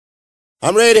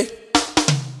I'm ready.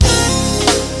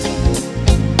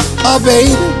 Oh,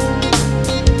 baby.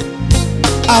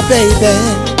 Oh, baby.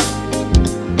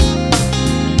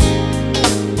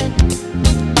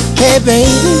 Hey,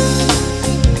 baby.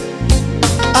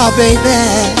 Oh, baby.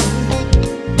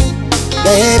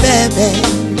 Baby.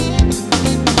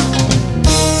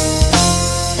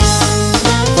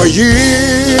 For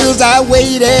years I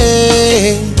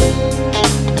waited,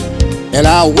 and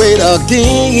I'll wait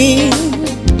again.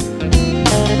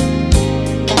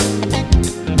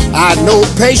 I know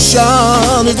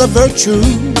patience is a virtue,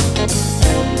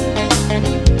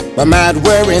 but mind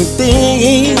wearing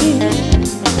thin.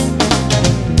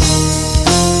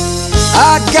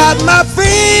 I got my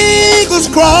fingers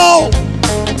crossed,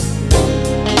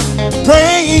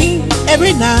 praying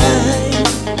every night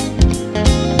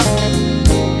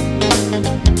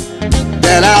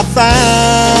that I'll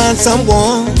find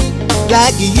someone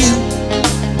like you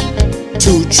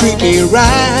to treat me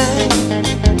right.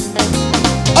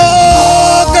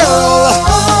 Oh, girl,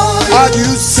 are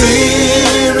you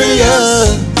serious?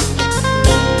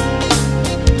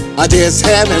 Or just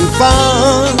having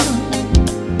fun?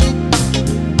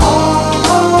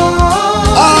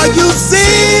 Are you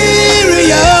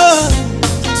serious?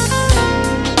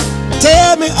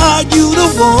 Tell me, are you the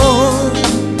one?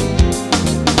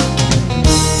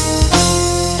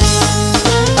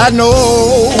 I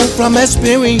know from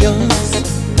experience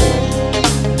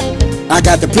I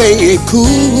got to play it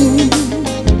cool.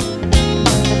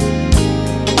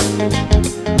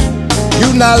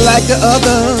 You not like the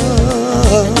other,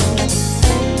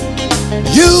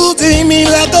 using me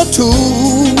like a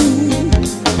tool.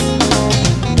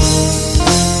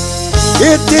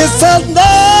 It is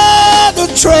another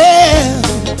trap,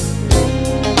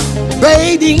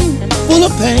 baiting full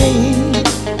of pain.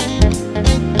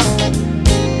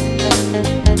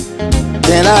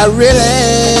 Can I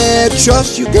really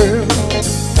trust you, girl?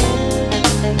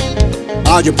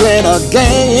 Are you playing a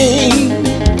game?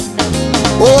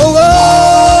 Oh,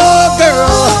 oh, girl,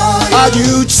 are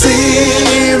you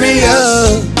serious?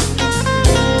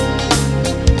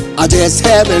 Or just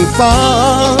having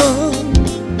fun?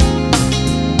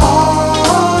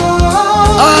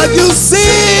 Are you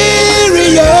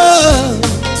serious?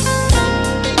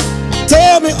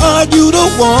 Tell me, are you the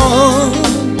one?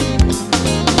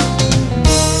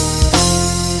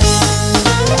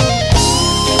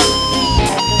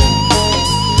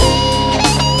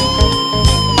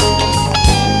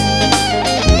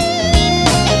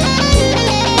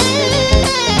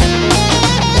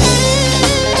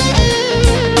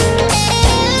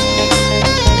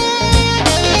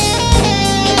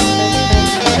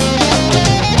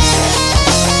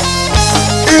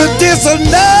 It is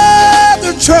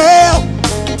another trap,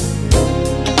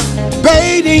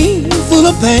 baiting full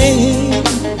of pain.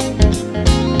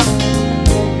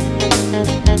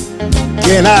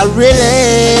 Can I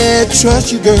really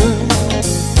trust you, girl?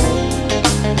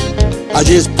 I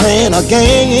just playing a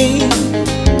game.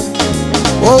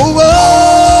 Oh,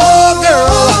 oh,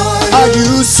 girl, are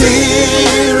you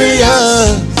serious?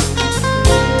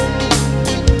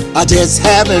 I just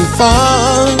having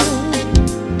fun.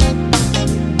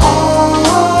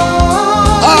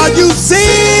 Are you serious?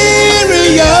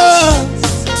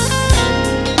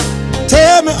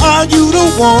 Tell me, are you the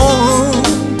one?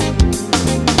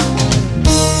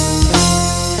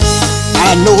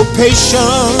 I know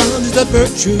patience is a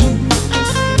virtue,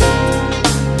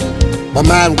 my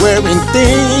mind wearing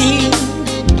thin.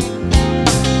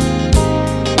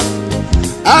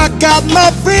 I got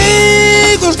my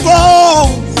fingers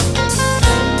crossed,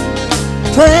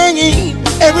 praying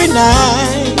every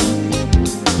night.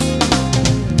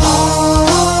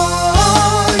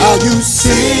 Are you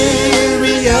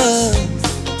serious?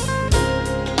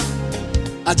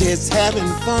 I just having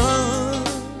fun.